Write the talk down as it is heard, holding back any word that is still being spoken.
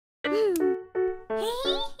Hello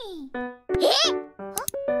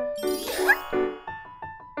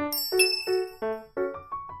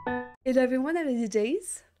everyone, I'm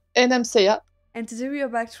DJs. And I'm Saya. And today we are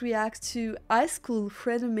back to react to High School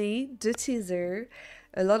Frenemy, the teaser.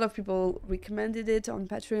 A lot of people recommended it on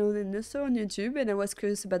Patreon and also on YouTube, and I was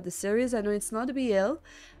curious about the series. I know it's not a BL.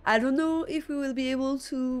 I don't know if we will be able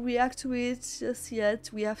to react to it just yet.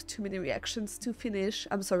 We have too many reactions to finish.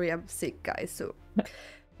 I'm sorry, I'm sick, guys, so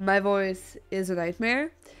my voice is a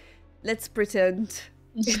nightmare. Let's pretend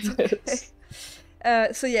it's okay.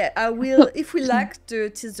 So yeah, I will, if we like the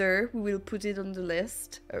teaser, we will put it on the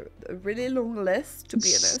list, a really long list, to be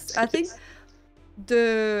honest. I think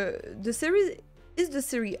the series, is the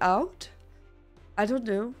series out? I don't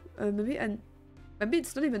know, maybe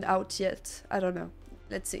it's not even out yet, I don't know.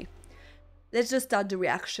 Let's see. Let's just start the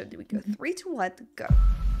reaction. We go 3, 2, 1, go.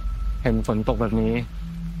 เห็นฝนตกแบบนี้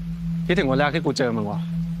คิดถึงวันแรกที่กูเจอมึงวะ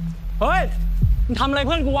เฮ้ยมึงทำอะไรเ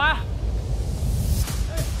พื่อนกูวะ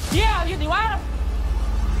เหี้ยหยุดดิวะ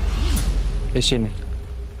ไอชิน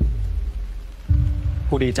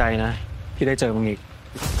กูดีใจนะที่ได้เจอมึงอีก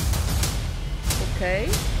Okay.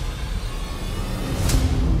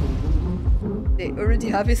 They already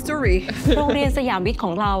have a story. โรงเรียนสยามวิทย์ข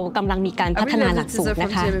องเรากำลังมีการพัฒนาหลักสูตรนะ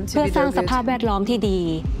คะเพื่อสร้างสภาพแวดล้อมที่ดี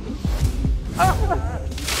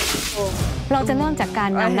เราจะเริ่มจากการ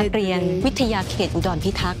นำนักเรียนวิทยาเขตอุดร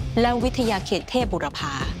พิทักษ์และวิทยาเขตเทพบุรพ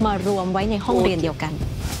ามารวมไว้ในห้องเรียนเดียวกัน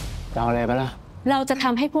จะเอาอะไรไปล่ะเราจะท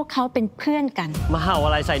ำให้พวกเขาเป็นเพื่อนกันมาเห่าอ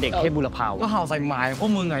ะไรใส่เด็กเทพบุรพามาเห่าใส่หมายพวก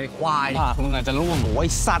มึงไงควายปากมึงอาจจะร่วงโอ้ย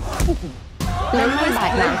สัตว์และไม่บา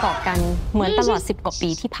ดหมางต่อกันเหมือนตลอด10 กว่าปี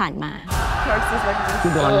ที่ผ่านมาอุ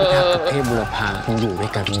ดรพิทักษ์กับเทพบุรพามันอยู่ด้ว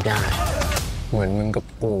ยกันไม่ได้เหมือนมึงกับ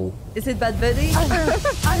กู Is it Bad Buddy?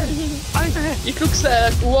 It looks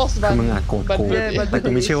worse than มึงอาจโกรธกูแต่กู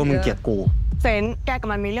ไม่เชื่อว่ามึงเกลียดกูเซนแกกับ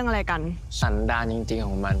มันมีเรื่องอะไรกันสันดานจริงๆข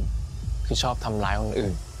องมันคือชอบทำร้ายคนอื่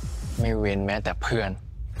นไม่เว้นแม้แต่เพื่อน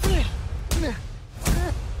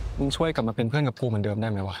มึงช่วยกลับมาเป็นเพื่อนกับกูเหมือนเดิมได้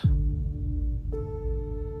ไหมวะ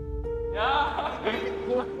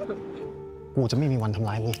กูจะไม่มีวันทำ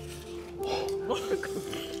ร้ายมึง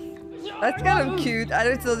That's kind of cute. I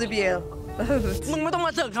don't know the BL. มึงไม่ต้องม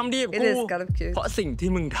าเจอคำดีกับกู It is kind of cute. เพราะสิ่งที่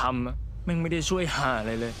มึงทำมึงไม่ได้ช่วยหาอะไ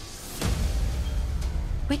รเลย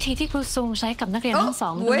วิธีที่ครูซูใช้กับนักเรียนทั้งสอ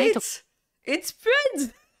ง Wait, it's Friends.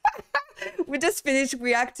 We just finished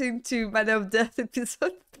reacting to Man of Death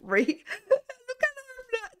episode 3. Look at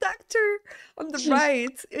the actor on the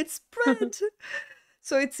right. It's Brad.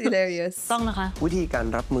 So it's hilarious. ต้องนะคะวิธีการ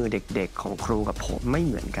รับมือเด็กๆของครูกับผมไม่เ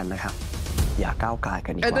หมือนกันนะครับอย่าก้าวก่ายกั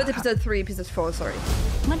นดีกว่า Not episode 3, episode 4, sorry.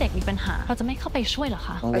 เมื่อเด็กมีปัญหาเราจะไม่เข้าไปช่วยหรอค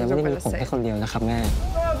ะโรงเรียนไม่ได้มีผมแค่คนเดียวนะครับแม่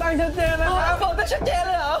ตั้งชัดเจนนะครับผมตั้งชัดเจนเ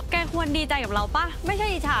ลยเหรอแกควรดีใจกับเราป่ะไม่ใช่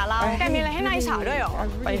อิจฉาเราแกมีอะไรให้นายอิจฉาด้วยหรอ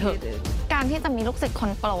ไปเถอะการที่จะมีลูกศิษย์ค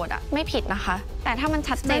นโปรดอะไม่ผิดนะคะแต่ถ้ามัน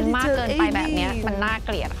ชัดเจนมากเกินไปแบบนี้มันน่าเก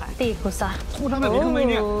ลียดค่ะตีกูซะกูทำแบบนี้ทำไม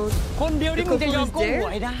เนี่ยคนเดียวที่มึงจะยอมก้มหั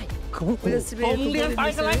วให้ได้ผมเรียนไป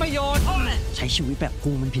ก็ไร้ประโยชน์ใช้ชีวิตแบบ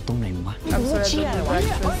กูมันผิดตรงไหนวะเชี่ยเลยวะ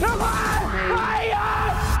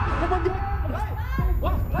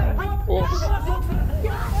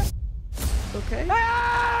โอเค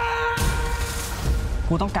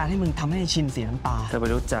กูต้องการให้มึงทำให้ชินเสียน้ำตาเธอไป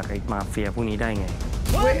รู้จักไอ้มาเฟียพวกนี้ได้ไง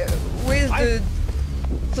Where's the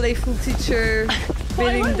playful teacher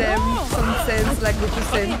feeding them some sense like the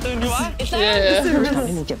percent? ทำใ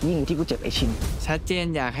ห้มึงเจ็บยิ่งที่กูเจ็บไอ้ชินชัดเจน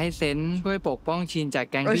อยากให้เซนช่วยปกป้องชินจาก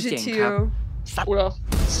แก๊งพี่เจ๋งครับ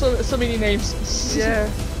so many names. Yeah.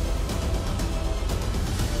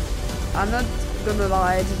 I'm not gonna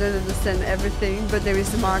lie, I didn't understand everything, but there is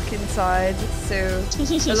a mark inside, so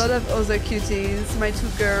a lot of other cuties, my 2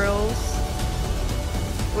 girls.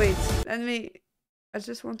 Wait, I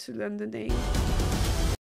just want to learn the name.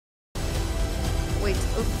 Wait,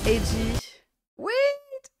 AG.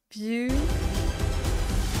 Wait, View.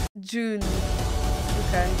 June.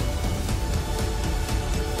 Okay.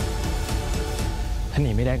 ถ้าห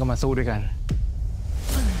นีไม่ได้ก็มาสู้ด้วยกัน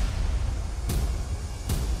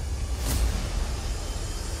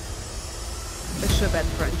A bad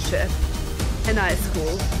friendship in high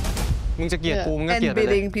school. มึงจะเกลียดกูมึงก็เกลียดไป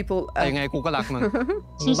เลยแต่ยังไงกูก็รักมึง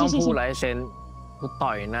มึงต้องพูดไรเซนกูต่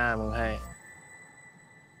อยหน้ามึงให้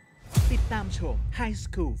ติดตามชม High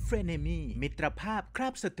School Frenemy มิตรภาพครา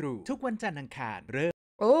บศัตรูทุกวันจันทร์อังคารเริ่ม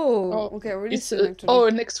Oh, okay, really it's oh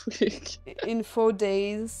next week. In 4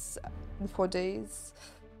 days. In 4 days.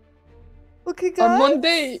 Okay, guys. On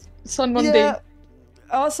Monday. It's on Monday.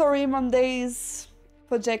 Yeah. Oh, sorry, Mondays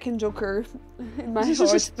for Jack and Joker in my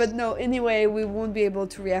heart. But no, anyway, we won't be able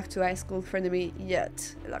to react to High School Frenemy yet.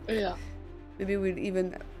 Like, yeah. maybe we'll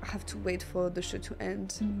even have to wait for the show to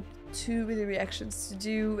end. Too many reactions to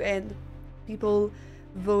do, and people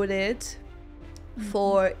voted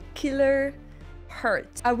for Killer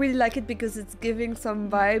Heart. I really like it because it's giving some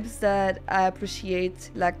vibes that I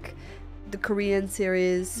appreciate, like the Korean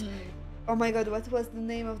series. Oh my god, what was the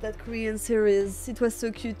name of that Korean series? It was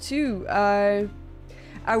so cute too. I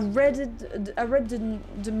read it. I read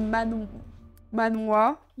the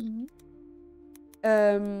manhwa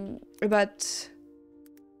about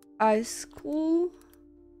high school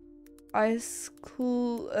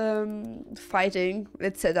fighting.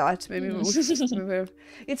 Let's say that. Maybe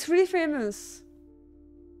it's really famous.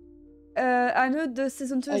 I know the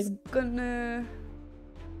season 2 is gonna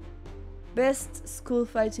best school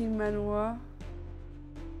fighting manhwa.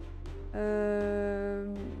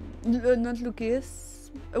 Not Lucas.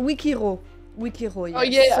 Wikiro, yes. Oh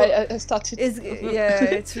yeah, so I started. Yeah,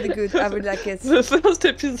 it's really good. I would like it. The first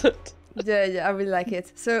episode. Yeah, I really like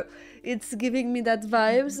it. So it's giving me that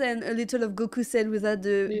vibes and a little of Goku-sen without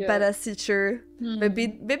the badass teacher.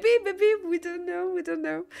 Maybe we don't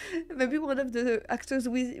know. Maybe one of the actors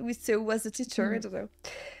we saw was the teacher. I don't know.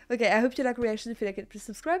 Okay, I hope you like reaction. If you like it, please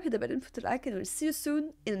subscribe, hit the button, put a like, and we'll see you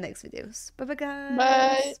soon in the next videos. Bye guys.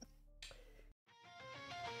 Bye.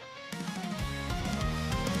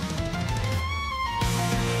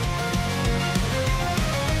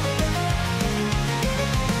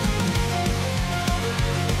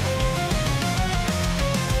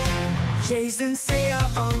 Jason Seiya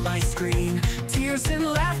on my screen, tears and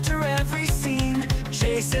laughter every scene.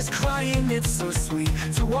 Chase is crying, it's so sweet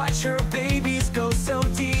to watch her babies go so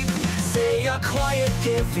deep. Seiya quiet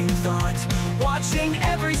giving thought, watching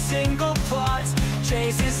every single plot.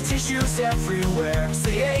 Chase's tissues everywhere,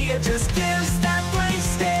 Seiya just gives that blank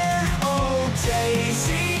stare. Oh,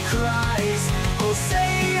 Jay-Z cries, oh,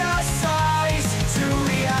 Seiya sighs. Two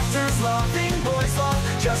reactors loving boys love,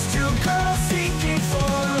 just two girls seeking for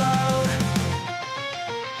love.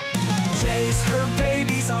 Chase, her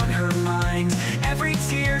baby's on her mind, every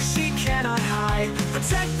tear she cannot hide.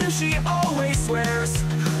 Protect them she always swears,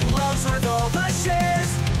 loves with all the shares.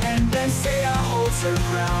 And then Seiya holds her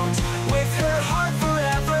ground, with her heart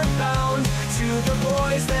forever bound to the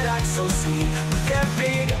boys that act so sweet, with their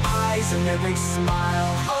big eyes and their big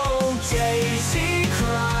smile. Oh, Jay-Z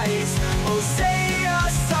cries, oh, Seiya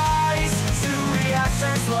sighs. Two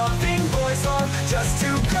reactors loving boys love, just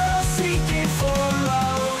two girls